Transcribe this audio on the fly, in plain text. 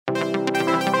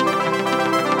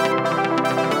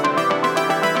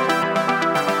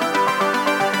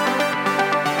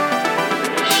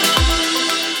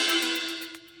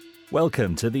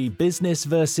Welcome to the Business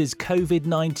versus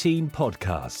COVID-19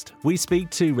 podcast. We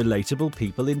speak to relatable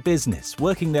people in business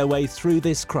working their way through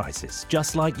this crisis,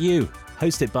 just like you.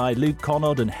 Hosted by Luke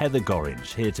Connaught and Heather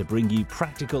Gorringe, here to bring you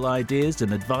practical ideas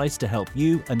and advice to help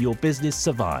you and your business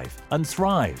survive and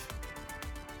thrive.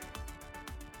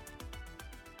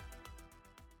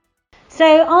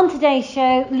 So on today's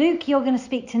show, Luke, you're going to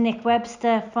speak to Nick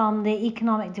Webster from the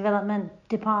Economic Development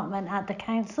Department at the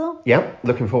Council. Yeah,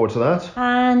 looking forward to that.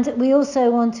 And we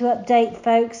also want to update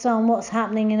folks on what's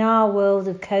happening in our world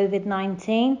of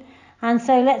COVID-19. And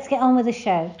so let's get on with the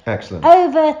show. Excellent.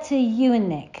 Over to you and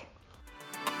Nick.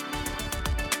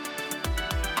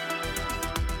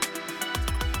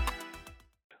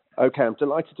 Okay, I'm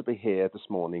delighted to be here this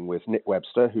morning with Nick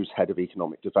Webster, who's Head of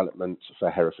Economic Development for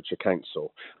Herefordshire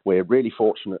Council. We're really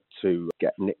fortunate to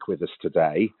get Nick with us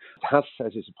today. He has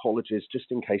said his apologies just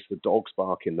in case the dogs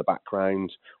bark in the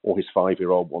background or his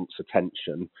 5-year-old wants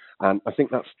attention. And I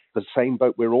think that's the same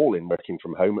boat we're all in working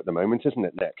from home at the moment, isn't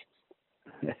it, Nick?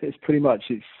 Yeah, it's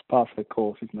part of the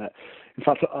course, isn't it? In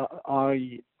fact,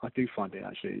 I do find it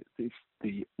actually, it's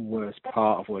the worst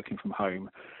part of working from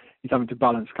home. Is having to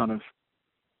balance kind of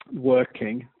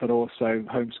working but also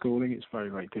homeschooling. It's very,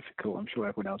 very difficult. I'm sure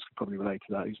everyone else can probably relate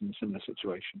to that who's in a similar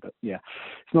situation, but yeah,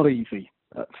 it's not easy.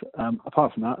 But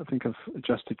apart from that, I think I've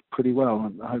adjusted pretty well,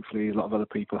 and hopefully a lot of other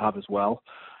people have as well.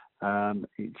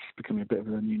 It's becoming a bit of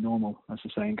a new normal, as the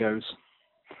saying goes.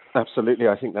 Absolutely.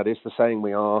 I think that is the saying.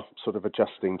 We are sort of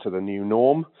adjusting to the new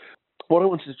norm. What I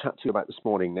wanted to chat to you about this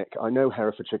morning, Nick, I know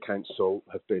Herefordshire Council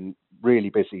have been really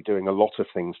busy doing a lot of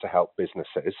things to help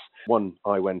businesses. One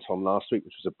I went on last week,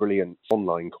 which was a brilliant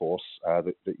online course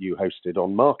that you hosted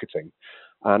on marketing.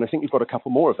 And I think you've got a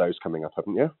couple more of those coming up,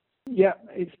 haven't you? Yeah,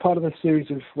 it's part of a series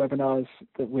of webinars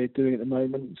that we're doing at the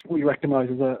moment. We recognise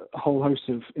there's a whole host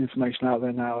of information out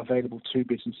there now available to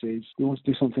businesses. We want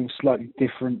to do something slightly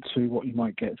different to what you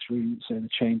might get through, say, the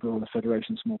Chamber or the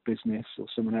Federation of Small Business or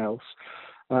someone else,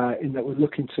 in that we're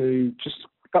looking to just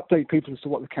update people as to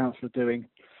what the council are doing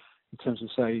in terms of,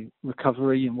 say,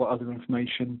 recovery and what other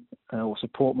information or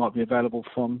support might be available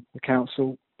from the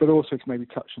council, but also to maybe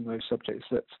touch on those subjects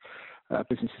that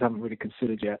businesses haven't really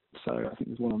considered yet. So I think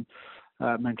there's one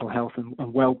on mental health and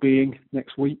well-being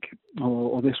next week,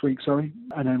 or this week, sorry.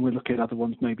 And then we're looking at other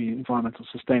ones, maybe environmental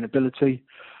sustainability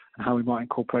and how we might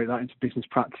incorporate that into business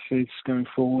practices going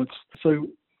forwards. So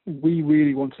we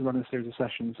really want to run a series of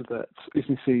sessions that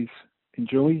businesses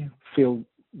enjoy, feel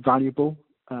valuable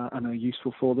and are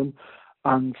useful for them,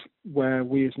 and where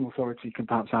we as an authority can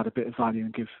perhaps add a bit of value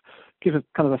and give a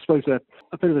kind of, I suppose,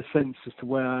 a bit of a sense as to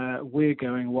where we're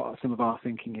going, what some of our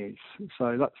thinking is.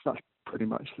 So that's pretty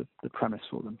much the premise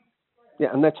for them. Yeah,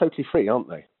 and they're totally free, aren't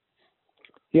they?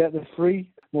 Yeah, they're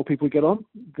free. The more people we get on,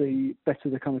 the better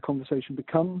the kind of conversation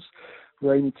becomes.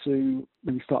 We're aiming to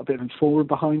maybe start a bit of a forum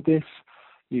behind this,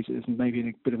 use it as maybe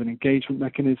a bit of an engagement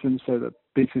mechanism so that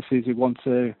businesses who want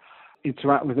to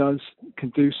interact with us can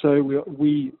do so.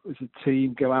 We as a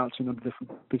team go out to a number of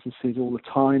different businesses all the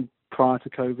time. Prior to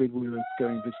COVID, we were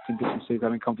going visiting businesses,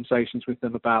 having conversations with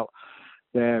them about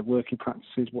their working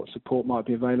practices, what support might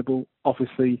be available.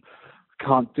 Obviously,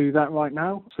 can't do that right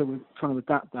now, so we're trying to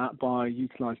adapt that by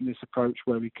utilising this approach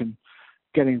where we can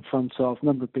get in front of a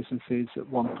number of businesses at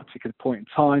one particular point in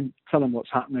time, tell them what's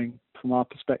happening from our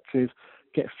perspective,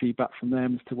 get feedback from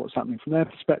them as to what's happening from their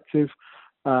perspective,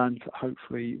 and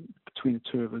hopefully between the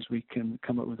two of us we can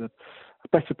come up with a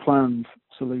better planned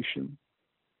solution.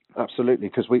 Absolutely,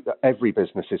 because every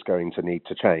business is going to need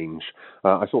to change.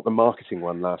 I thought the marketing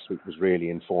one last week was really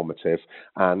informative,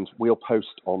 and we'll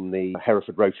post on the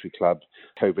Hereford Rotary Club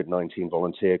COVID-19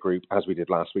 volunteer group, as we did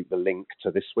last week, the link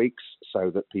to this week's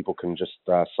so that people can just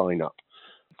sign up.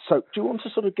 So do you want to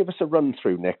sort of give us a run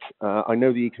through, Nick? I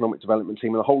know the economic development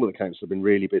team and the whole of the council have been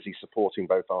really busy supporting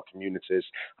both our communities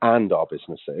and our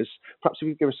businesses. Perhaps if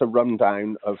you could give us a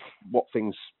rundown of what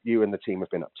things you and the team have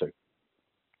been up to.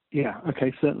 Yeah,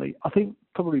 okay, certainly. I think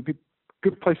probably a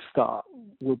good place to start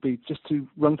would be just to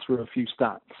run through a few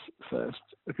stats first,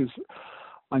 because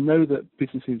I know that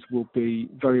businesses will be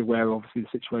very aware, obviously, of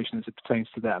the situation as it pertains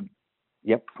to them.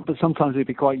 Yep. But sometimes it'd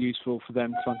be quite useful for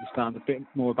them to understand a bit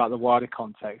more about the wider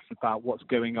context, about what's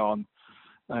going on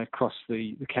across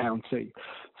the county.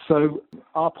 So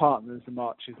our partners, the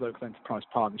Marches Local Enterprise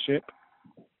Partnership,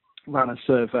 ran a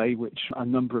survey which a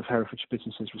number of Herefordshire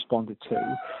businesses responded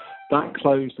to. That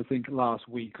closed, I think, last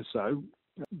week or so.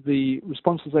 The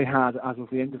responses they had as of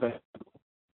the end of it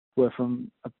were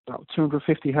from about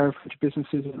 250 Herefordshire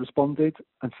businesses that responded,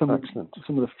 and some of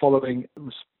the following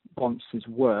responses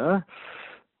were: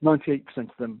 98% of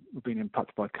them have been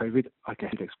impacted by COVID. I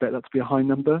guess you'd expect that to be a high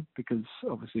number because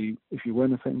obviously if you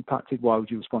weren't impacted, why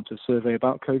would you respond to a survey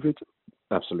about COVID?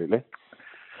 Absolutely.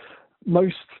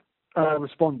 Most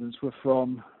respondents were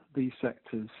from these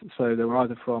sectors. So they were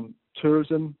either from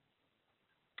tourism,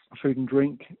 food and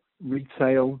drink,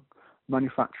 retail,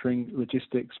 manufacturing,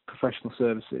 logistics, professional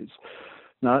services.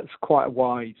 Now, that's quite a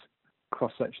wide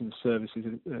cross-section of services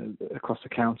across the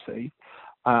county.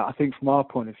 I think from our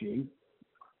point of view,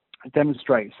 it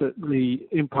demonstrates that the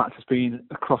impact has been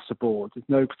across the board. There's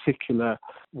no particular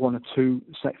one or two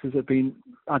sectors that have been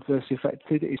adversely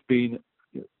affected. It's been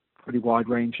pretty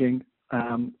wide-ranging.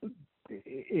 From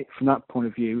that point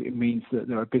of view, it means that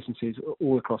there are businesses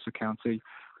all across the county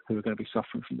who are going to be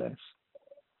suffering from this.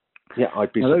 Yeah,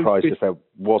 I'd be surprised if there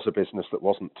was a business that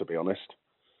wasn't, to be honest.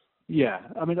 Yeah,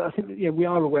 I mean, I think that, we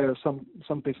are aware of some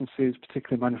businesses,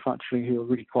 particularly manufacturing, who are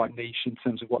really quite niche in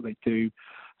terms of what they do.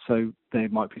 So they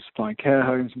might be supplying care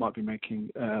homes, might be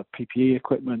making PPE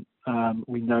equipment.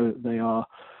 We know that they are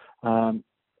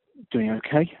doing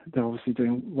okay. They're obviously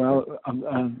doing well,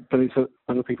 but it's at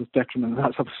other people's detriment, and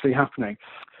that's obviously happening.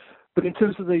 But in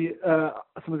terms of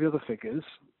some of the other figures,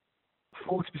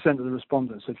 40% of the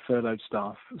respondents had furloughed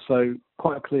staff. So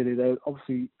quite clearly, they're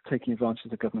obviously taking advantage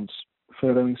of the government's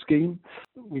furloughing scheme.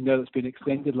 We know it's been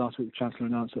extended. Last week, the Chancellor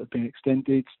announced that it's been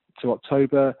extended to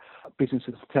October.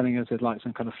 Businesses are telling us they'd like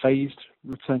some kind of phased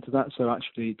return to that. So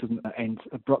actually, it doesn't end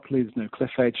abruptly. There's no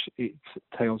cliff edge. It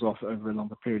tails off over a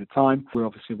longer period of time. We're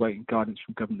obviously waiting guidance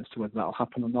from government as to whether that will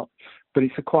happen or not. But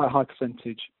it's a quite high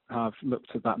percentage have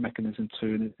looked at that mechanism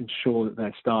to ensure that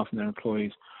their staff and their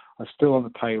employees are still on the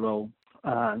payroll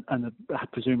and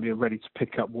presumably are ready to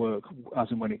pick up work as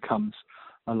and when it comes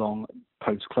along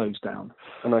post close down.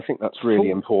 And I think that's really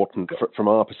important from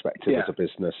our perspective as a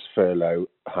business. Furlough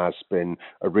has been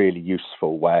a really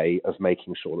useful way of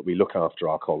making sure that we look after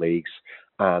our colleagues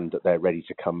and that they're ready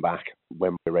to come back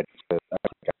when we're ready to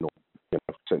again,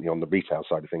 or, certainly on the retail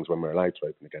side of things when we're allowed to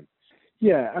open again.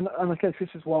 Yeah, and I guess this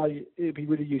is why it'd be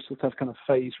really useful to have kind of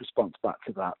phased response back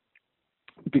to that,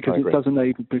 because it does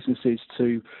enable businesses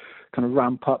to kind of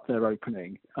ramp up their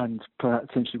opening and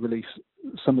potentially release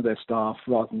some of their staff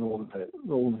rather than all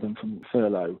of them from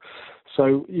furlough.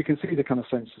 So you can see the kind of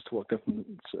sense as to what government,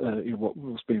 what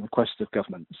was being requested of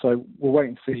government. So we'll wait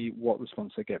and see what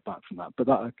response they get back from that. But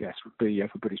that, I guess, would be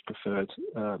everybody's preferred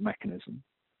mechanism.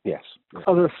 Yes.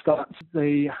 Other stats,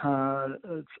 they had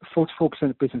 44%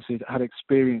 of businesses had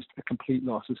experienced a complete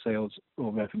loss of sales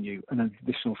or revenue, and an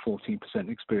additional 14%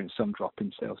 experienced some drop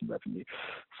in sales and revenue.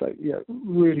 So,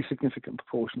 really significant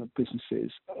proportion of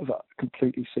businesses have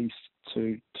completely ceased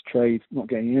to trade, not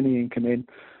getting any income in.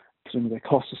 Some of their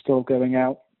costs are still going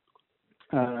out.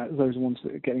 Those ones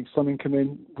that are getting some income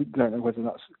in, we don't know whether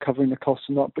that's covering the costs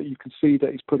or not, but you can see that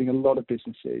it's putting a lot of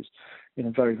businesses in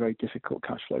a very, very difficult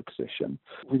cash flow position.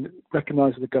 We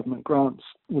recognise that the government grants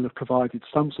will have provided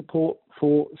some support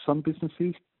for some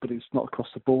businesses, but it's not across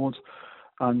the board.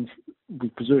 And we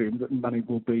presume that money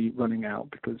will be running out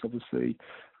because obviously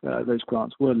those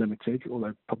grants were limited,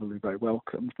 although probably very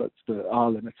welcomed, but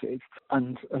are limited.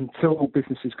 And until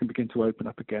businesses can begin to open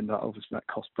up again, that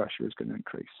cost pressure is going to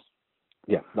increase.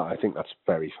 Yeah, no, I think that's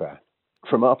very fair.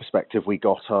 From our perspective, we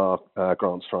got our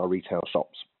grants for our retail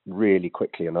shops really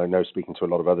quickly, and I know speaking to a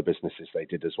lot of other businesses, they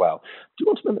did as well. Do you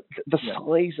want to know the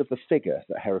size of the figure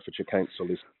that Herefordshire Council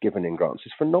is given in grants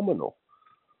is phenomenal?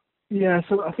 Yeah,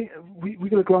 so I think we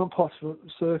got a grant pot for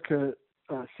circa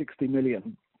 60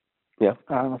 million. Yeah.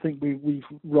 I think we've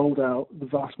rolled out the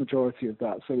vast majority of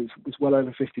that, so it's well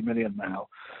over 50 million now.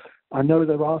 I know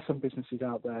there are some businesses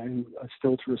out there who are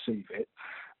still to receive it.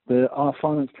 Our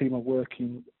finance team are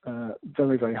working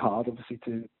very, very hard, obviously,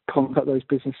 to contact those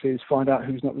businesses, find out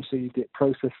who's not received it,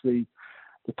 process the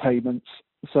payments.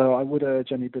 So I would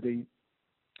urge anybody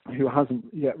who hasn't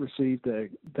yet received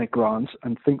their grants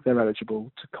and think they're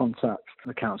eligible to contact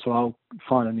the council. I'll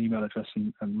find an email address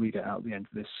and read it out at the end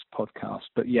of this podcast.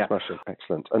 But yeah.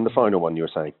 Excellent. And the final one you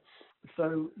were saying?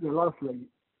 So lastly,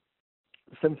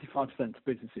 75% of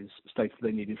businesses stated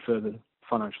they needed further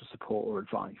financial support or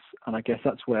advice, and I guess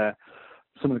that's where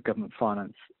some of the government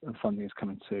finance and funding is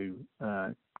coming to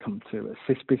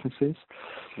assist businesses.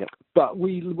 Yep. But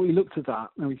we looked at that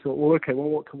and we thought, what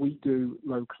can we do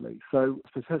locally? So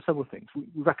there's several things.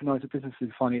 We recognise that businesses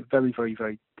are finding it very, very,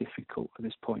 very difficult at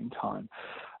this point in time.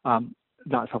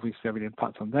 That's obviously having an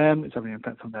impact on them. It's having an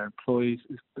impact on their employees.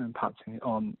 It's impacting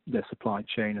on their supply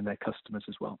chain and their customers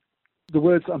as well. The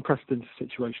words unprecedented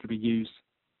situation have been used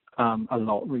a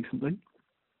lot recently,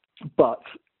 but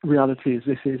reality is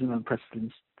this is an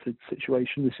unprecedented interconnected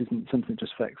situation. This isn't something that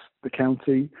just affects the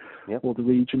county Yep. or the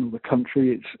region or the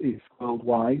country. It's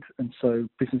worldwide, and so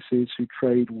businesses who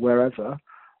trade wherever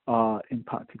are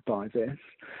impacted by this.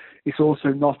 It's also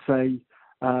not a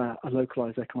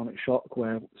localized economic shock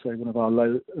where, say, one of our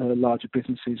larger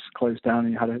businesses closed down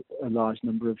and you had a large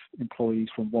number of employees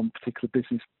from one particular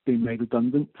business being made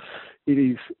redundant. It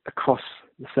is across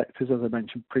the sectors, as I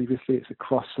mentioned previously. It's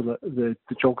across the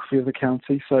geography of the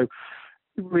county. So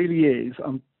it really is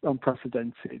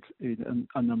unprecedented in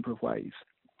a number of ways.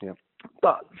 Yeah.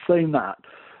 But saying that,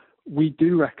 we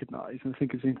do recognise, and I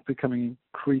think it's becoming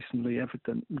increasingly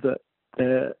evident,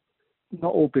 that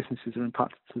not all businesses are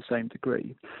impacted to the same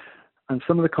degree. And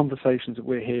some of the conversations that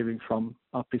we're hearing from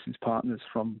our business partners,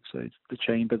 from, say, the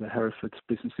Chamber, the Hereford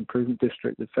Business Improvement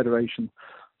District, the Federation,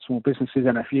 Small Businesses,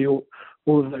 NFU,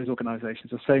 all of those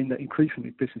organisations are saying that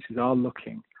increasingly businesses are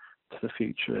looking to the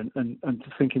future and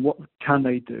thinking what can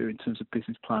they do in terms of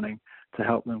business planning to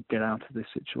help them get out of this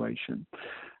situation.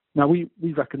 Now, we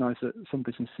recognise that some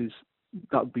businesses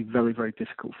that would be very, very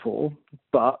difficult for,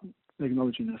 but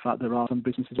acknowledging the fact there are some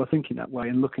businesses who are thinking that way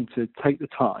and looking to take this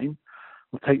time,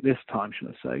 should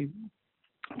I say,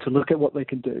 to look at what they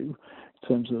can do in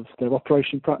terms of their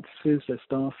operation practices, their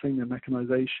staffing, their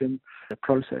mechanisation, their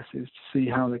processes, to see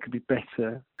how they can be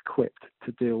better equipped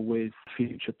to deal with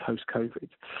future post-COVID.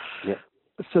 Yeah.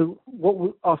 So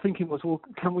what our thinking was, well,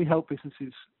 can we help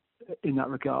businesses in that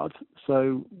regard?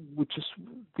 So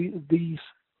these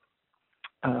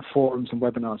forums and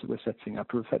webinars that we're setting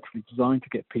up are effectively designed to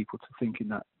get people to think in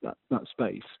that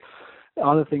space.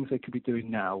 Are there things they could be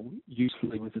doing now,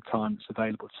 usefully with the time that's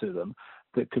available to them,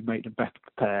 that could make them better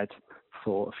prepared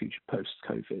for a future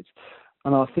post-COVID?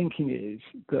 And our thinking is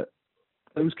that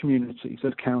those communities,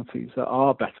 those counties that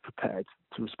are better prepared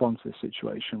to respond to this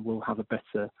situation will have a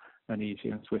better and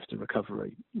easier and swifter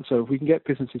recovery. So if we can get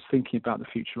businesses thinking about the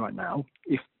future right now,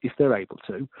 if they're able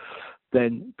to,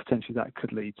 then potentially that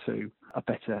could lead to a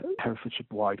better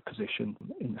Herefordshire-wide position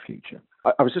in the future.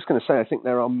 I was just going to say, I think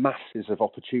there are masses of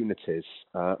opportunities.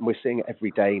 And we're seeing it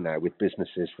every day now with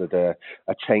businesses that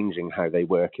are changing how they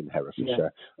work in Herefordshire. Yeah.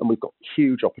 And we've got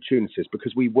huge opportunities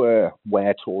because we were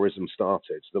where tourism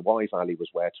started. The Wye Valley was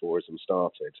where tourism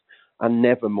started. And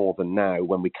never more than now,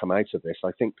 when we come out of this,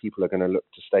 I think people are going to look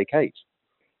to staycate.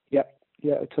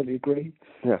 Yeah, I totally agree.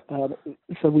 Yeah.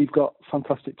 So we've got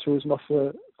fantastic tourism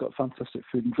offer, got fantastic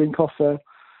food and drink offer.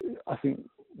 I think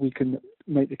we can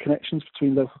make the connections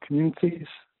between local communities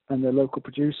and their local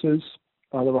producers.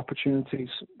 Are there opportunities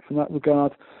from that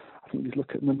regard? I think we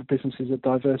look at a number of businesses that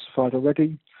are diversified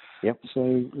already. Yep.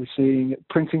 So we're seeing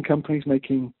printing companies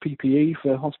making PPE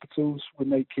for hospitals. We're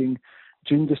making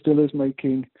gin distillers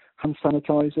making hand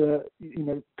sanitizer.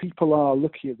 People are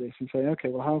looking at this and saying, okay,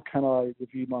 well, how can I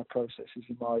review my processes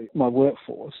in my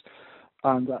workforce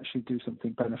and actually do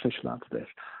something beneficial out of this?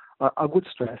 I would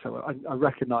stress, I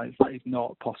recognise that is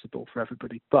not possible for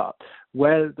everybody, but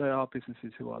where there are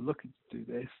businesses who are looking to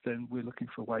do this, then we're looking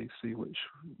for ways to see which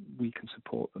we can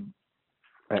support them.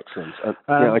 Excellent.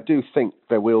 I do think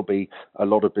there will be a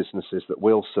lot of businesses that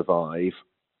will survive.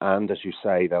 And as you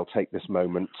say, they'll take this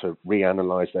moment to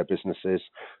reanalyse their businesses,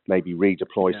 maybe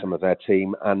redeploy some of their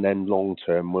team, and then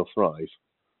long-term will thrive.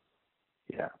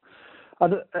 Yeah.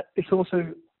 And it's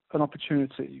also an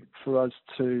opportunity for us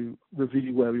to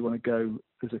review where we want to go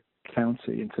as a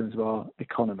county in terms of our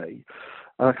economy.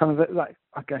 That,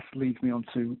 I guess, leads me on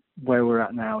to where we're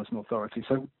at now as an authority.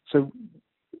 So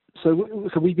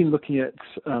we've been looking at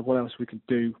what else we could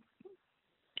do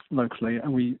locally,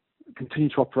 and we continue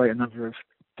to operate a number of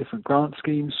different grant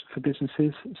schemes for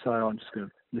businesses. So I'm just going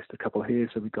to list a couple here.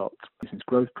 So we've got Business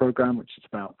Growth Programme, which is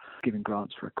about giving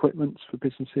grants for equipment for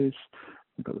businesses.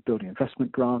 We've got the Building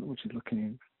Investment Grant, which is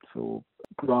looking for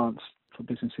grants for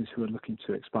businesses who are looking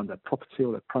to expand their property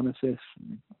or their premises,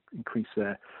 increase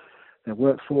their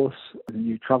workforce. The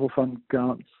new Travel Fund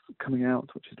grant coming out,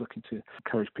 which is looking to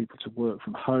encourage people to work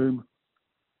from home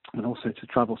and also to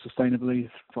travel sustainably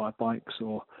via bikes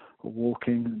or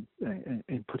walking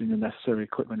and putting the necessary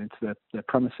equipment into their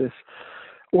premises.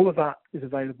 All of that is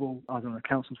available either on the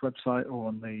council's website or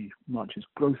on the Marches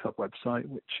Growth Hub website,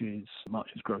 which is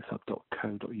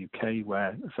marchesgrowthhub.co.uk,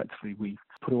 where effectively we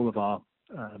put all of our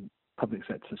public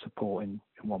sector support in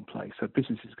one place. So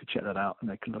businesses could check that out and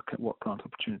they can look at what grant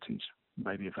opportunities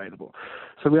may be available.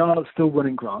 So we are still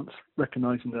running grants,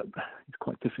 recognising that it's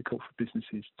quite difficult for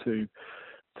businesses to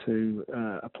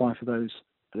apply for those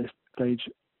at this stage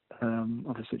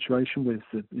of the situation with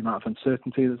the amount of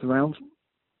uncertainty that's around,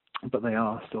 but they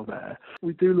are still there.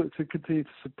 We do look to continue to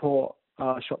support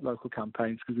our Shop Local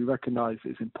campaigns because we recognise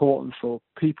it's important for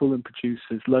people and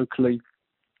producers locally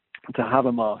to have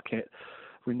a market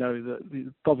We know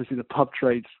that obviously the pub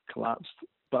trade's collapsed,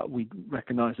 but we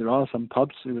recognise there are some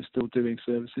pubs who are still doing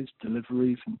services,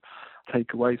 deliveries and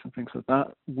takeaways and things like that.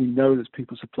 We know there's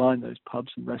people supplying those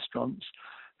pubs and restaurants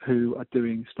who are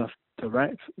doing stuff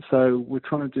direct. So we're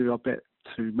trying to do our bit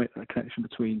to make that connection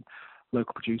between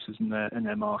local producers and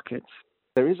their markets.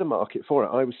 There is a market for it.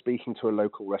 I was speaking to a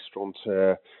local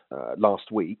restaurateur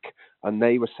last week, and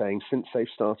they were saying since they've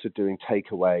started doing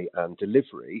takeaway and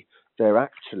delivery, they're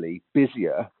actually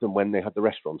busier than when they had the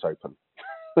restaurants open.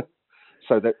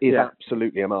 So there is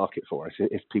absolutely a market for it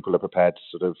if people are prepared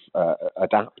to sort of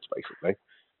adapt, basically.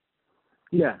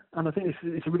 Yeah, and I think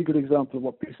it's a really good example of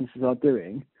what businesses are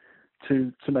doing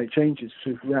to make changes,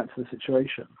 to react to the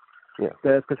situation. Yeah.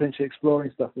 They're potentially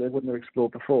exploring stuff that they wouldn't have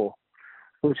explored before,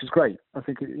 which is great. I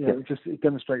think it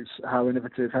demonstrates how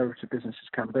innovative heritage businesses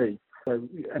can be. So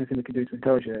anything we can do to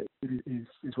encourage it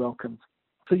is welcomed.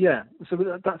 So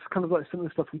that's kind of like some of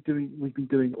the stuff we've been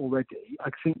doing already. I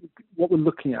think what we're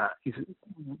looking at is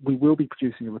we will be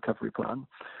producing a recovery plan,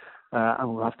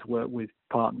 and we'll have to work with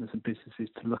partners and businesses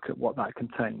to look at what that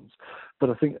contains. But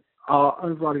I think our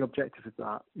overriding objective of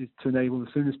that is to enable the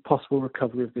soon as possible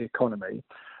recovery of the economy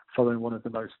following one of the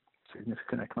most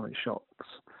significant economic shocks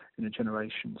in a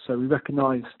generation. So we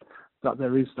recognise that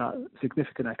there is that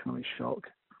significant economic shock,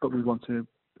 but we want to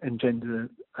engender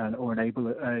or enable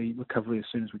a recovery as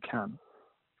soon as we can.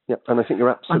 Yeah, and I think you're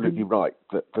absolutely right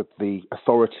that the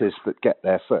authorities that get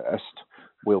there first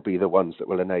will be the ones that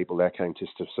will enable their counties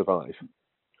to survive.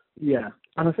 Yeah,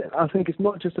 and I think it's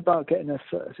not just about getting there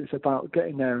first, it's about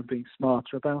getting there and being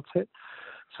smarter about it.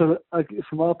 So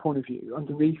from our point of view,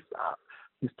 underneath that,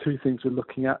 there's two things we're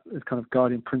looking at as kind of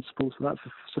guiding principles.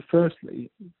 So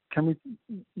firstly, can we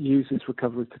use this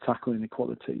recovery to tackle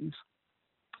inequalities?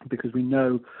 Because we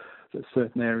know that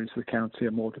certain areas of the county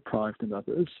are more deprived than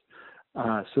others.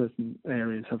 Certain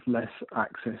areas have less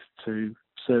access to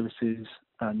services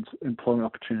and employment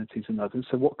opportunities than others.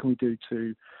 So what can we do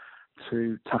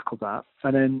to tackle that?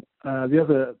 And then the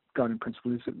other guiding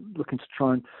principle is looking to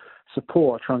try and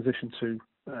support a transition to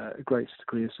a great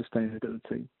degree of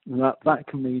sustainability. And that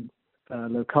can mean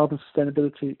low carbon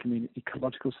sustainability, it can mean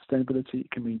ecological sustainability, it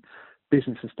can mean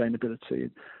business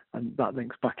sustainability, and that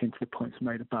links back into the points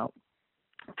made about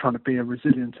trying to be a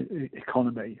resilient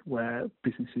economy where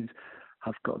businesses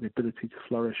have got the ability to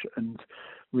flourish and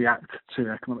react to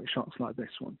economic shocks like this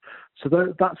one.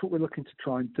 So that's what we're looking to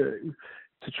try and do,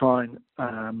 to try and,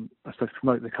 I suppose,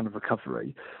 promote the kind of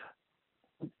recovery.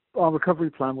 Our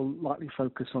recovery plan will likely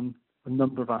focus on a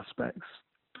number of aspects.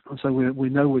 And so we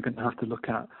know we're going to have to look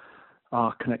at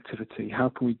our connectivity. How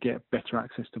can we get better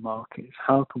access to markets?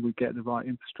 How can we get the right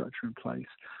infrastructure in place?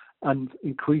 And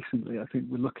increasingly, I think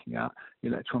we're looking at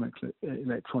electronic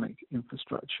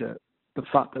infrastructure. The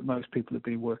fact that most people have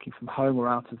been working from home or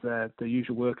out of their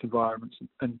usual work environments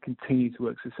and continue to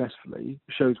work successfully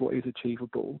shows what is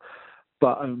achievable,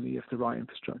 but only if the right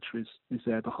infrastructure is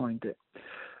there behind it.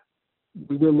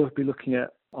 We will be looking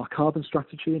at our carbon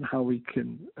strategy and how we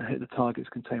can hit the targets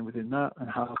contained within that, and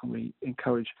how can we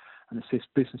encourage and assist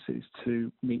businesses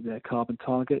to meet their carbon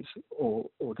targets or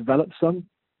develop some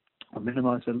or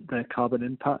minimise their carbon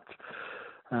impact,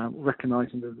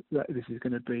 recognising that this is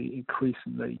going to be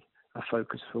increasingly a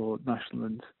focus for national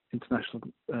and international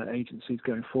agencies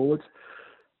going forward.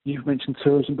 You've mentioned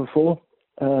tourism before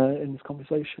in this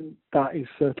conversation. That is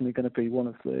certainly going to be one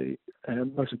of the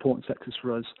most important sectors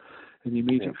for us in the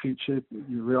immediate future.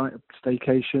 You're right,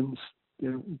 staycations.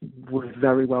 We're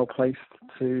very well placed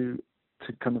to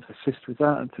kind of assist with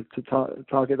that and to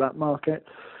target that market.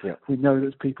 Yeah. We know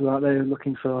there's people out there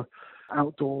looking for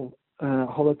outdoor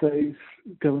holidays,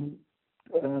 going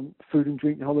food and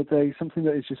drink holidays, something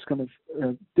that is just kind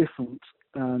of different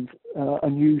and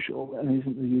unusual and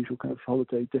isn't the usual kind of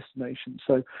holiday destination.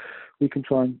 So we can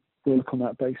try and work on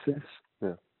that basis.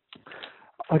 Yeah.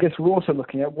 I guess we're also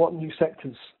looking at what new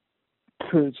sectors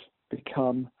could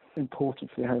become important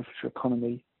for the heritage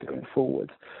economy going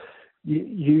forward.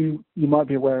 You might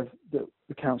be aware of that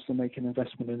the council are making an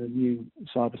investment in a new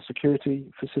cyber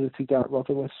security facility down at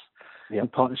Rotherwas in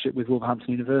partnership with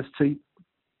Wolverhampton University.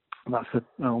 And that's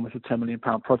almost a £10 million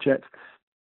project.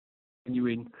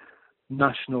 Continuing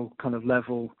national kind of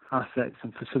level assets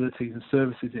and facilities and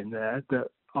services in there that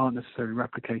aren't necessarily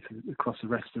replicated across the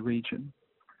rest of the region,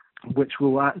 which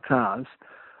will act as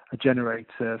a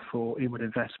generator for inward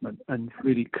investment and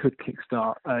really could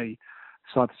kickstart a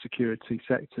cybersecurity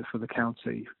sector for the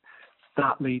county.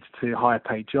 That leads to higher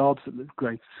paid jobs, it leads to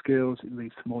greater skills, it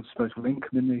leads to more disposable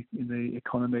income in the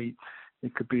economy.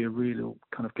 It could be a real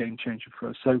kind of game changer for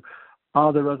us. So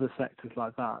are there other sectors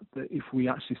like that if we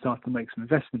actually start to make some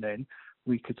investment in,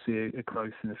 we could see a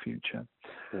growth in the future.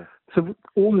 Yeah. So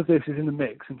all of this is in the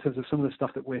mix in terms of some of the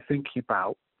stuff that we're thinking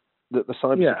about. The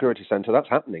Cyber Security Centre, that's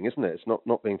happening, isn't it? It's not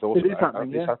being thought about. It is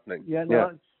happening, It's happening. Yeah,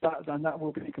 no, that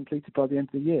will be completed by the end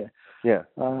of the year. Yeah.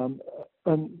 And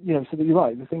so that you're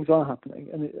right, the things are happening,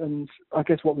 and I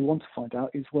guess what we want to find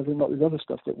out is whether or not there's other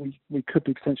stuff that we could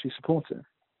be potentially supporting.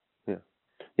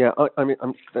 Yeah. I mean,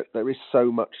 there is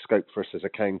so much scope for us as a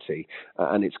county,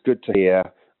 and it's good to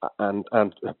hear. And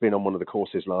I've been on one of the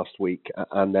courses last week,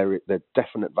 and there's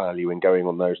definite value in going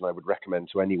on those. And I would recommend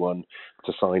to anyone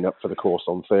to sign up for the course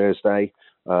on Thursday,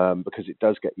 because it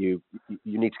does get you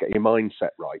need to get your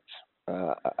mindset right,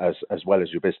 as well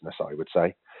as your business, I would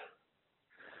say.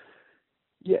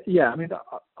 Yeah. I mean,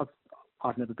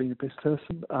 I've never been a business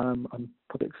person. I'm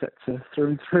public sector through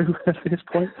and through at this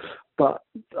point, but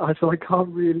I can't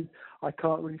really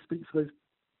speak for those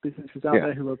businesses out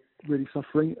there who are really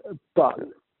suffering. But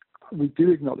we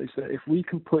do acknowledge that if we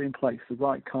can put in place the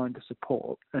right kind of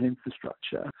support and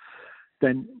infrastructure,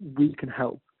 then we can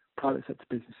help private sector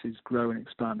businesses grow and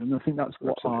expand. And I think that's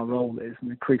what our role is,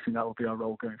 and increasingly that will be our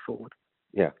role going forward.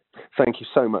 Yeah. Thank you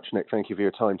so much, Nick. Thank you for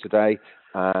your time today.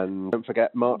 And don't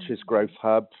forget,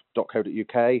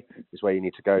 marchesgrowthhub.co.uk is where you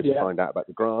need to go to find out about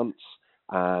the grants.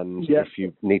 And if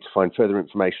you need to find further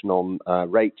information on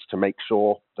rates to make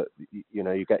sure that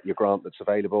you get your grant that's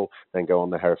available, then go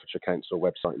on the Herefordshire Council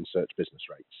website and search business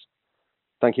rates.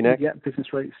 Thank you, Nick. Yeah,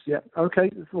 business rates. Yeah.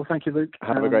 Okay. Well, thank you, Luke.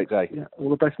 Have a great day. Yeah. All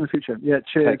the best in the future. Yeah.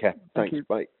 Cheers. Take care. Thanks. You.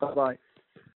 Bye. Bye-bye.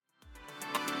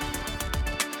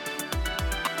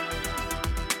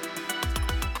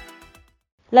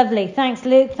 Lovely. Thanks,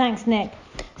 Luke. Thanks, Nick.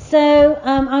 So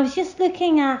I was just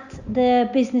looking at the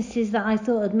businesses that I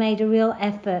thought had made a real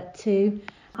effort to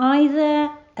either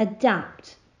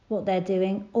adapt what they're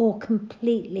doing or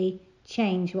completely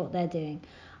change what they're doing.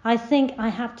 I think I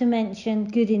have to mention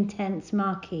Good Intents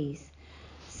Marquees.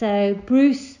 So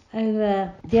Bruce,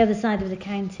 over the other side of the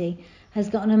county, has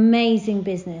got an amazing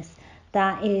business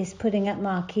that is putting up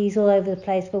marquees all over the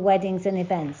place for weddings and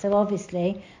events. So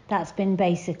obviously that's been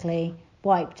basically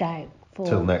wiped out.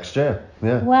 Till next year,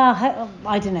 yeah. Well,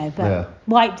 I don't know, but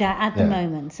wiped out at the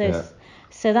moment.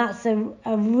 So that's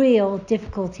a real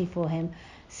difficulty for him.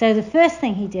 So the first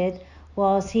thing he did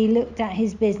was he looked at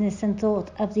his business and thought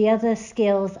of the other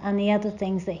skills and the other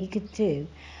things that he could do.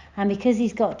 And because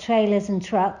he's got trailers and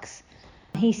trucks,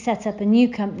 he set up a new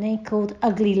company called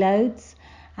Ugly Loads.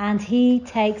 And he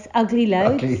takes ugly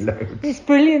loads. Ugly loads. It's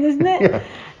brilliant, isn't it?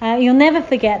 You'll never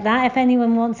forget that if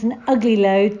anyone wants an ugly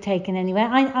load taken anywhere.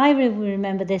 I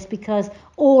remember this because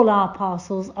all our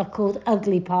parcels are called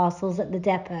ugly parcels at the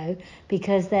depot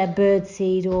because they're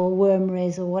birdseed or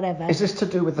wormeries or whatever. Is this to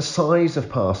do with the size of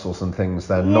parcels and things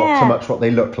then, not so much what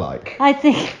they look like? I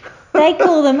think they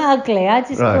call them ugly. I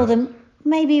just call them,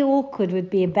 maybe awkward would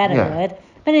be a better word.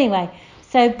 But anyway,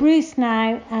 so Bruce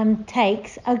now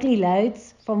takes ugly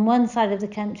loads from one side of the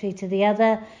country to the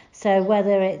other, so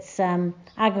whether it's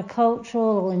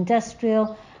agricultural or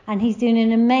industrial, and he's doing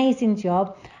an amazing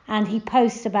job, and he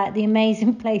posts about the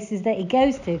amazing places that he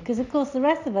goes to, because of course the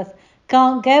rest of us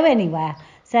can't go anywhere,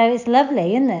 so it's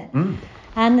lovely, isn't it?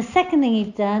 And the second thing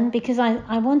he's done, because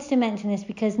I wanted to mention this,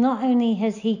 because not only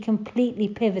has he completely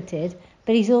pivoted,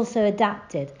 but he's also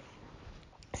adapted.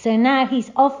 So now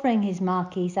he's offering his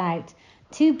marquees out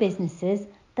to businesses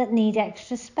that need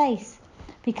extra space.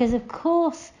 Because of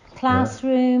course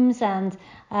classrooms and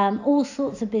all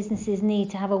sorts of businesses need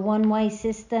to have a one-way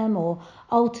system or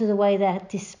alter the way they're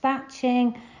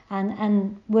dispatching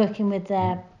and working with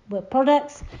their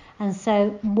products. And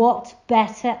so what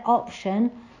better option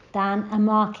than a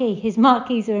marquee? His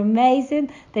marquees are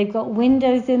amazing. They've got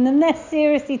windows in them. They're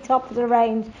seriously top of the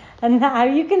range. And now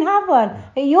you can have one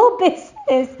at your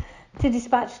business to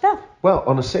dispatch stuff. Well,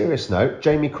 on a serious note,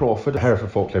 Jamie Crawford, Hereford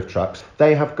Forklift Trucks,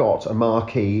 they have got a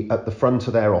marquee at the front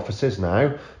of their offices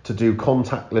now to do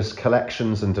contactless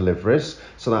collections and deliveries.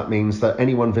 So that means that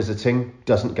anyone visiting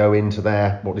doesn't go into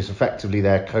what is effectively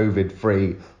their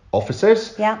COVID-free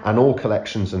offices, and all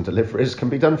collections and deliveries can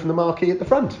be done from the marquee at the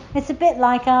front. It's a bit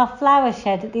like our flower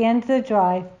shed at the end of the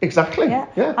drive. Exactly.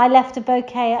 Yeah. I left a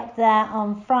bouquet up there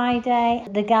on Friday.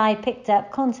 The guy picked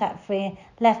up contact-free,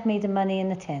 left me the money in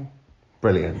the tin.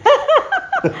 Brilliant.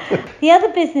 The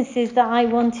other businesses that I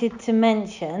wanted to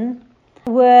mention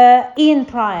were Ian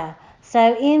Pryor.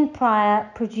 So Ian Pryor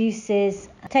produces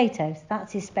potatoes.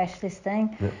 That's his specialist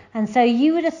thing. Yeah. And so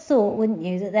you would have thought, wouldn't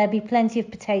you, that there'd be plenty of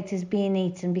potatoes being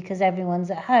eaten because everyone's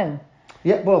at home.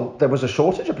 Yeah, well, there was a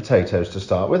shortage of potatoes to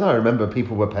start with. I remember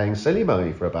people were paying silly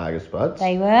money for a bag of spuds.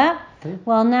 They were.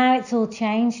 Well, now it's all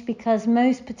changed because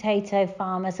most potato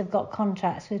farmers have got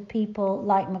contracts with people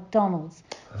like McDonald's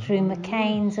through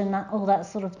McCain's and all that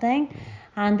sort of thing.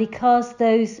 And because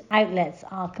those outlets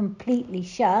are completely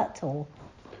shut,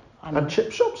 and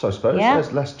chip shops, I suppose. Yeah.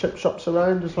 There's less chip shops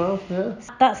around as well. Yeah.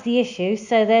 That's the issue.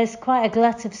 So there's quite a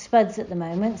glut of spuds at the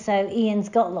moment. So Ian's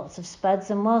got lots of spuds,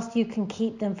 and whilst you can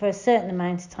keep them for a certain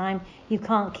amount of time, you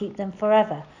can't keep them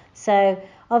forever. So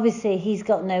obviously he's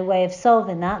got no way of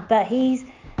solving that, but he's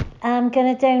going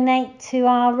to donate to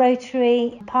our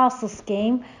Rotary parcel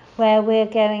scheme, where we're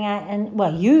going out and,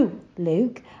 well, you,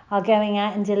 Luke, are going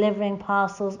out and delivering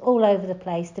parcels all over the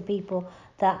place to people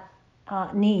that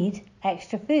need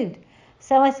extra food.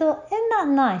 So I thought, isn't that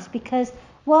nice? Because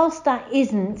whilst that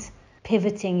isn't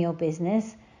pivoting your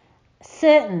business,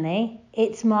 certainly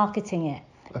it's marketing it.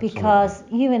 Absolutely. Because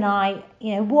you and I,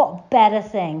 what better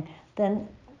thing than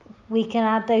we can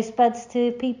add those spuds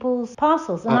to people's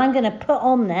parcels. And I'm going to put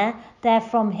on there, they're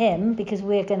from him, because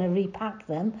we're going to repack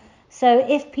them. So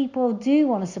if people do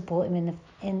want to support him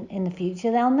in the future,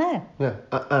 they'll know. Yeah,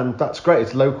 and that's great.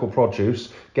 It's local produce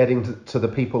getting to the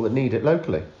people that need it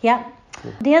locally. Yeah.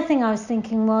 The other thing I was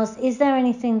thinking was, is there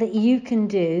anything that you can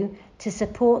do to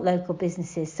support local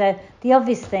businesses? So the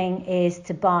obvious thing is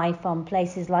to buy from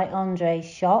places like Andre's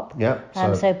shop. Yeah.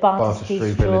 So Barter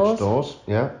Street Village stores.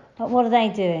 Yeah. But what are they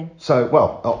doing? So,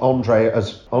 well, Andre,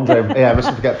 yeah,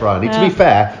 mustn't forget Bryony. To be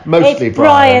fair, mostly it's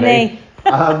Bryony.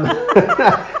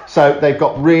 So they've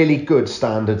got really good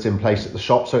standards in place at the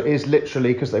shop. So it is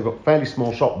literally, because they've got a fairly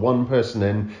small shop, one person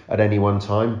in at any one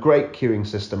time. Great queuing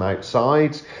system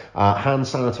outside, hand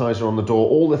sanitizer on the door,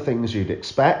 all the things you'd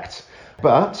expect.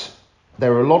 But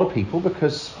there are a lot of people,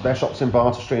 because their shop's in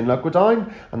Barter Street in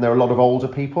Lugwardine, and there are a lot of older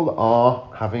people that are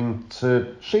having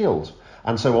to shield.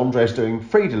 And so Andre's doing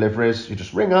free deliveries. You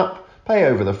just ring up, pay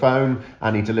over the phone,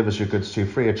 and he delivers your goods to you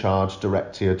free of charge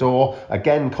direct to your door.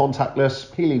 Again,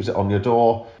 contactless. He leaves it on your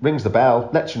door, rings the bell,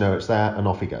 lets you know it's there, and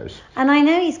off he goes. And I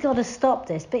know he's got to stop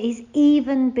this, but he's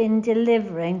even been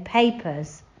delivering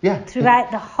papers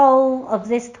throughout the whole of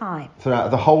this time.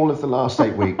 Throughout the whole of the last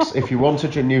 8 weeks. If you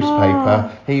wanted your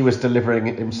newspaper, he was delivering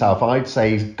it himself. I'd say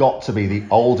he's got to be the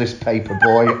oldest paper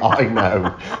boy I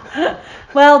know.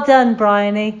 Well done,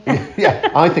 Bryony.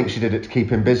 Yeah, I think she did it to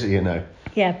keep him busy,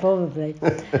 Yeah, probably.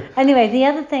 Anyway, the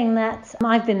other thing that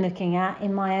I've been looking at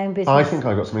in my own business... I think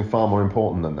I got something far more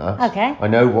important than that. Okay. I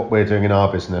know what we're doing in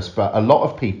our business, but a lot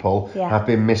of people have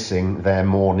been missing their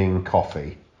morning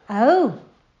coffee. Oh.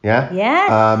 Yeah?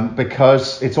 Yes.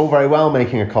 Because it's all very well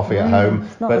making a coffee at home,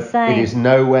 it's not but the same. it is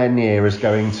nowhere near as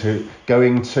going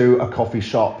to a coffee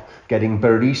shop, getting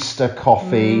barista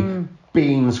coffee,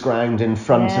 beans ground in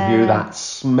front of you, that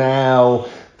smell,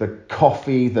 the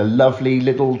coffee, the lovely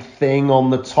little thing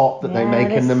on the top that they make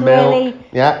in the mill.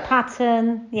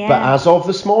 Pattern. Yeah. But as of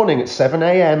this morning at 7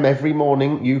 a.m. every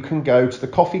morning, you can go to the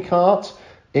coffee cart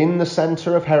in the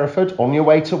centre of Hereford on your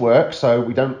way to work. So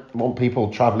we don't want people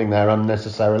travelling there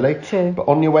unnecessarily. True. But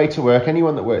on your way to work,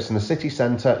 anyone that works in the city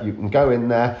centre, you can go in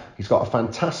there. He's got a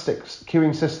fantastic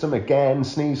queuing system. Again,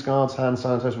 sneeze guards, hand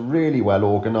sanitizers, really well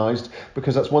organised,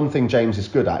 because that's one thing James is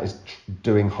good at, is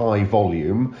doing high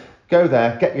volume. Go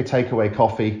there, get your takeaway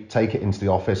coffee, take it into the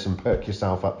office and perk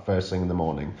yourself up first thing in the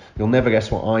morning. You'll never guess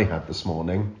what I had this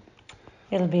morning.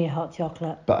 It'll be a hot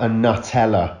chocolate. But a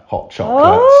Nutella hot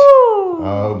chocolate.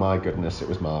 Oh my goodness, it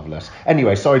was marvellous.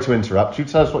 Anyway, sorry to interrupt. You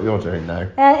tell us what you're doing now.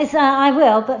 I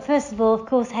will, but first of all, of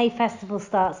course, Hay Festival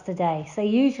starts today. So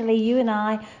usually you and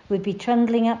I would be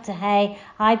trundling up to Hay.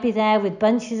 I'd be there with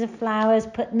bunches of flowers,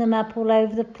 putting them up all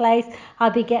over the place.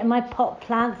 I'd be getting my pot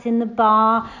plants in the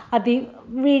bar. I'd be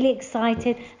really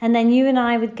excited. And then you and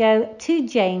I would go to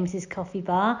James's coffee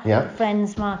bar,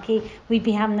 Friends Marquee. We'd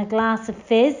be having a glass of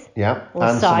fizz. Yeah, or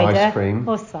and cider, some ice cream.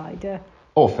 Or cider.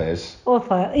 Or fizz. Or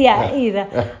fizz,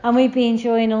 either. And we'd be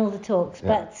enjoying all the talks.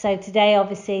 But so today,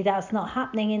 obviously, that's not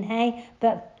happening in Hay,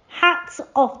 but hats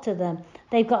off to them.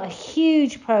 They've got a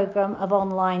huge programme of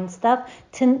online stuff.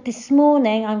 This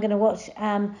morning, I'm going to watch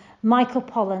Michael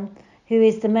Pollan, who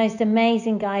is the most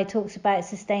amazing guy who talks about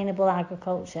sustainable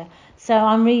agriculture. So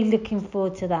I'm really looking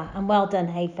forward to that. And well done,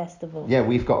 Hay Festival. Yeah,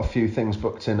 we've got a few things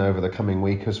booked in over the coming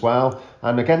week as well.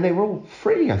 And again, they were all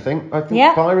free, I think.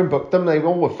 Byron booked them. They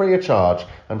all were free of charge.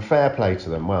 And fair play to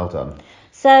them. Well done.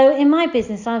 So in my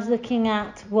business, I was looking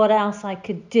at what else I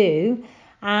could do.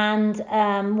 And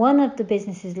one of the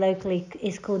businesses locally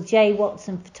is called J.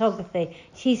 Watson Photography.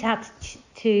 She's had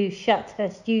to shut her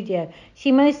studio.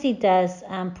 She mostly does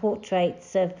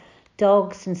portraits of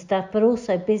dogs and stuff, but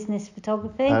also business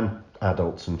photography. And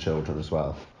adults and children as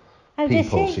well.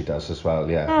 People does she? does as well,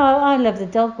 yeah. Oh, I love the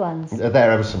dog ones.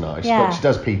 They're ever so nice, Yeah. but she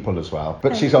does people as well.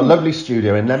 But she's got a lovely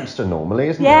studio in Leominster normally,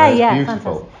 isn't it? It's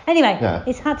beautiful. Fantastic. Anyway, Yeah.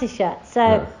 it's had to shut. So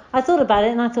Yeah. I thought about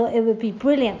it and I thought it would be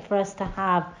brilliant for us to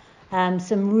have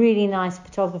some really nice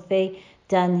photography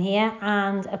done here.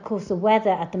 And of course the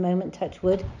weather at the moment, touch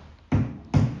wood,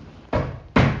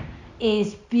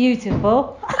 is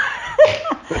beautiful.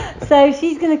 So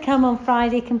she's going to come on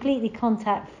Friday, completely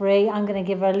contact free. I'm going to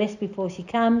give her a list before she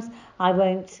comes. I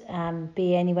won't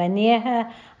be anywhere near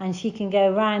her, and she can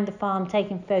go around the farm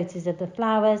taking photos of the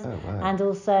flowers. Oh, wow. And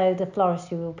also the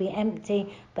floristry will be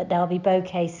empty, but there'll be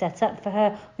bouquets set up for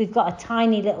her. We've got a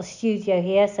tiny little studio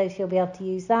here, so she'll be able to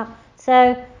use that.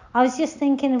 So I was just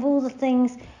thinking of all the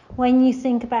things when you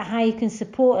think about how you can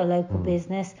support a local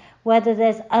business, whether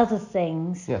there's other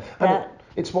things that...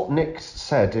 It's what Nick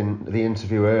said in the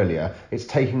interview earlier. It's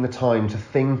taking the time to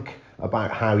think about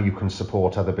how you can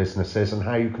support other businesses and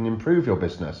how you can improve your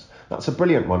business. That's a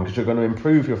brilliant one because you're going to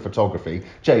improve your photography.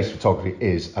 Jay's photography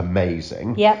is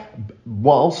amazing. Yep.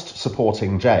 Whilst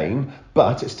supporting Jane,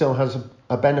 but it still has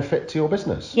a benefit to your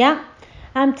business. Yeah.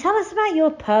 Tell us about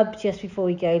your pub just before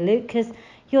we go, Luke, because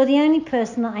you're the only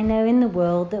person that I know in the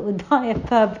world that would buy a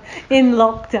pub in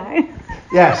lockdown.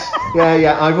 Yes,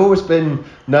 yeah. I've always been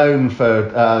known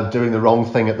for doing the wrong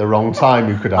thing at the wrong time,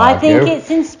 you could argue. I think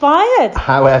it's inspired.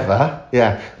 However,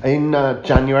 in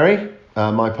January,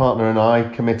 my partner and I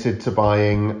committed to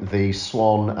buying the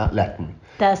Swan at Letton.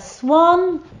 The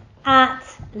Swan at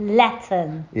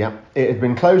Letton. Yeah, it had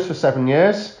been closed for 7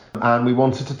 years, and we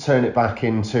wanted to turn it back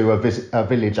into a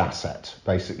village asset,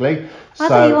 basically. I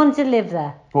thought you wanted to live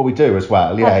there. Well, we do as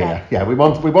well. Yeah. We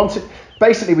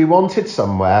wanted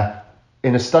somewhere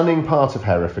in a stunning part of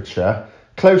Herefordshire,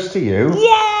 close to you.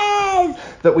 Yes!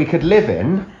 That we could live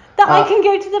in. That I can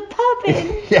go to the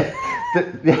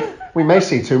pub in. We may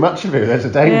see too much of you. There's a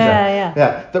danger.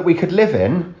 Yeah. That we could live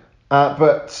in,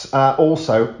 but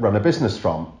also run a business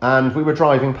from. And we were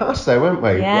driving past there, weren't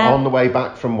we? Yeah. On the way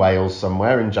back from Wales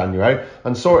somewhere in January,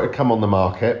 and saw it had come on the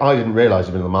market. I didn't realise it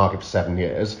had been on the market for 7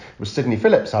 years. It was Sydney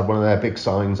Phillips had one of their big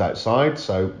signs outside,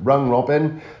 so rung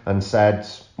Robin and said...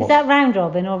 Is that round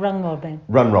robin or rung robin?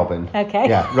 Run Robin. Okay.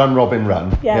 Yeah, run Robin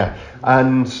run. Yeah.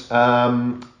 And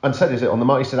said, is it on the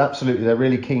market? He said, absolutely. They're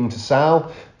really keen to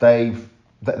sell. They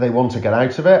want to get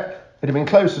out of it. It had been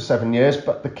closed for 7 years,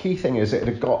 but the key thing is it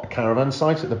had got a caravan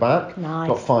site at the back. Nice.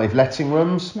 Got 5 letting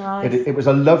rooms. Nice. It was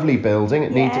a lovely building.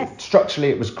 It Yes. needed structurally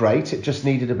it was great. It just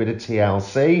needed a bit of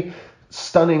TLC.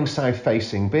 Stunning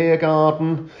south-facing beer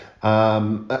garden.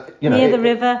 Near the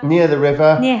river. Near the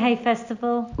river. Near Hay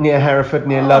Festival. Near Hereford,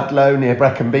 near Ludlow, near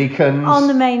Brecon Beacons. On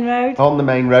the main road.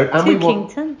 And to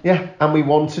Kington. And we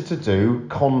wanted to do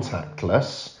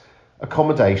contactless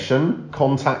accommodation,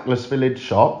 contactless village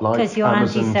shop like Because you're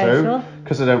Amazon antisocial. do.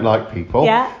 Because I don't like people.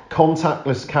 Yeah.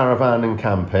 Contactless caravan and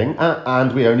camping,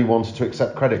 and we only wanted to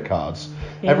accept credit cards.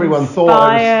 Everyone thought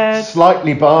I was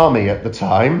slightly balmy at the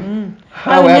time.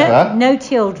 However, no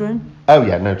children. Oh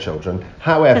yeah, no children.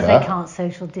 However, because they can't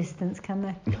social distance, can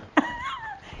they?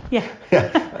 Yeah.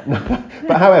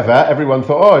 But however, everyone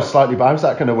thought, it's slightly bad. How's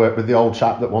that going to work with the old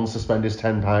chap that wants to spend his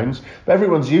 £10? But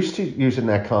everyone's used to using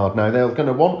their card now. They're going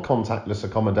to want contactless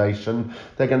accommodation.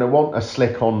 They're going to want a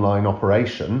slick online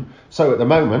operation. So at the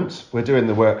moment, we're doing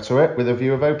the work to it with a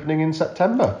view of opening in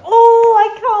September. Oh,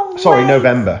 I can't wait. Sorry,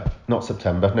 November. Not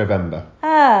September, November.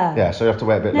 Yeah, so you have to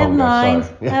wait a bit Never longer. mind.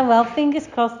 Sorry. Yeah. Oh well, fingers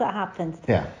crossed that happens.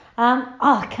 Yeah.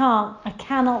 I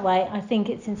cannot wait. I think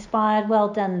it's inspired. Well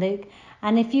done, Luke.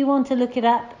 And if you want to look it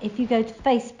up, if you go to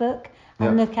Facebook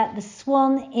and look at the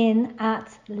Swan Inn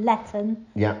at Letton.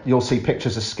 Yeah, you'll see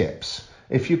pictures of skips.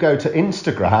 If you go to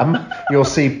Instagram, you'll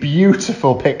see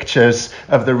beautiful pictures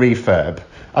of the refurb.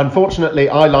 Unfortunately,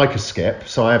 I like a skip,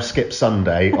 so I have Skip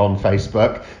Sunday on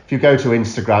Facebook. If you go to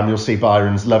Instagram, you'll see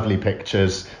Byron's lovely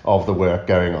pictures of the work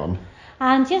going on.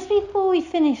 And just before we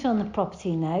finish on the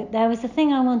property note, there was a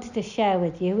thing I wanted to share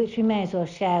with you, which we may as well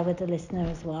share with the listener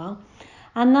as well.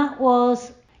 And that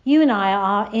was, you and I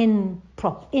are in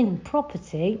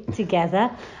property together,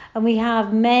 and we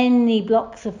have many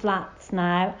blocks of flats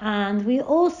now, and we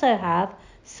also have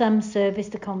some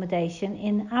serviced accommodation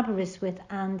in Aberystwyth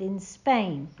and in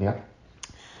Spain. Yeah.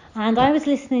 And I was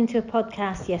listening to a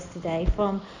podcast yesterday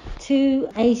from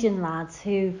 2 Asian lads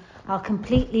who are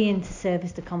completely into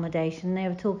serviced accommodation. They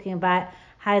were talking about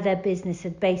how their business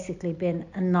had basically been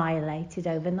annihilated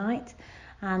overnight.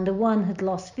 And the one had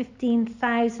lost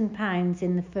 £15,000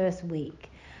 in the first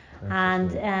week.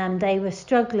 And they were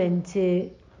struggling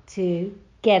to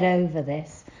get over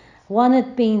this. One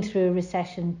had been through a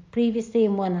recession previously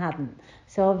and one hadn't.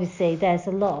 So obviously there's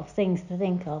a lot of things to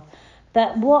think of.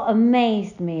 But what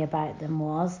amazed me about them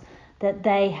was that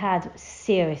they had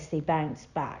seriously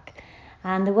bounced back.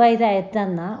 And the way they had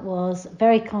done that was,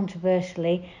 very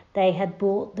controversially, they had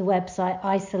bought the website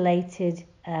Isolated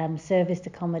Serviced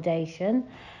Accommodation,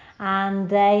 and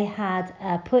they had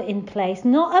put in place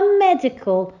not a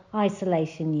medical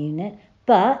isolation unit,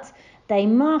 but they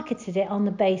marketed it on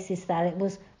the basis that it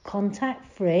was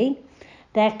contact-free.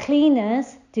 Their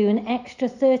cleaners do an extra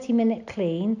 30-minute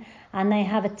clean, and they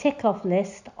have a tick-off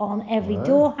list on every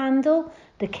door handle,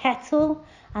 the kettle,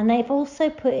 and they've also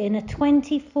put in a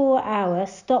 24-hour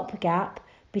stopgap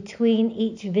between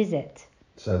each visit.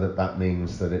 So that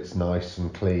means that it's nice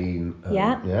and clean.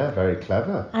 Yeah. Yeah, very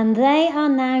clever. And they are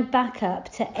now back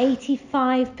up to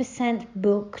 85%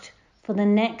 booked for the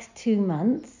next 2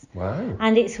 months. Wow.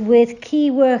 And it's with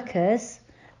key workers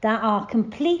that are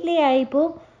completely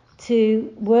able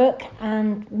to work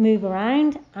and move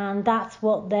around, and that's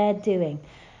what they're doing.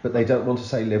 But they don't want to,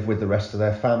 say, live with the rest of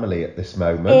their family at this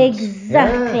moment.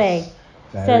 Exactly.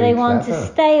 Yes. So they want to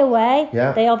stay away.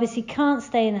 Yeah. They obviously can't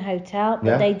stay in a hotel, but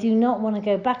Yeah. they do not want to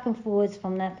go back and forwards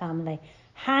from their family.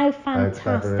 How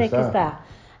fantastic is that?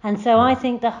 And so I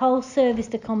think the whole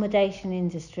serviced accommodation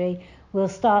industry will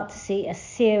start to see a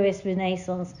serious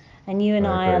renaissance, and you and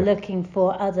I are looking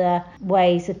for other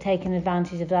ways of taking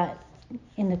advantage of that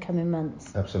in the coming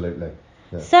months. Absolutely.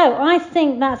 Yeah. So I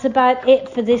think that's about it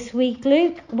for this week,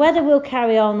 Luke. Whether we'll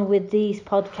carry on with these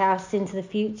podcasts into the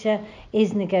future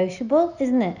is negotiable,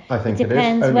 isn't it? I think it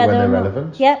depends is. Only whether when they're or not,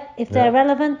 relevant. Yep, if they're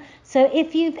relevant. So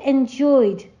if you've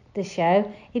enjoyed the show,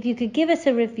 if you could give us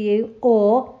a review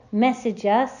or message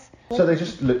us. So they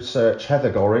just search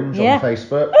Heather Gorringe on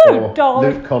Facebook, or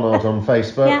Luke Connaught on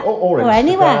Facebook, or Instagram,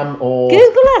 anywhere. or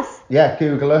Google us. Yeah,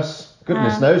 Google us.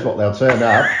 Goodness knows what they'll turn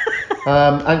up.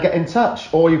 And get in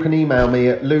touch, or you can email me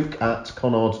at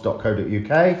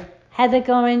luke@connaught.co.uk.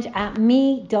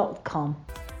 heathergorringe@me.com.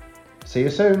 See you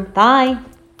soon. Bye.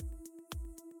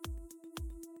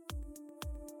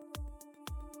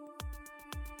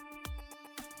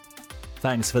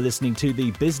 Thanks for listening to the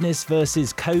Business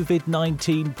vs.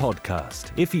 COVID-19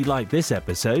 podcast. If you like this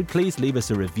episode, please leave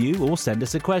us a review or send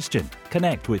us a question.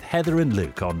 Connect with Heather and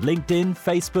Luke on LinkedIn,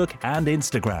 Facebook and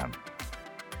Instagram.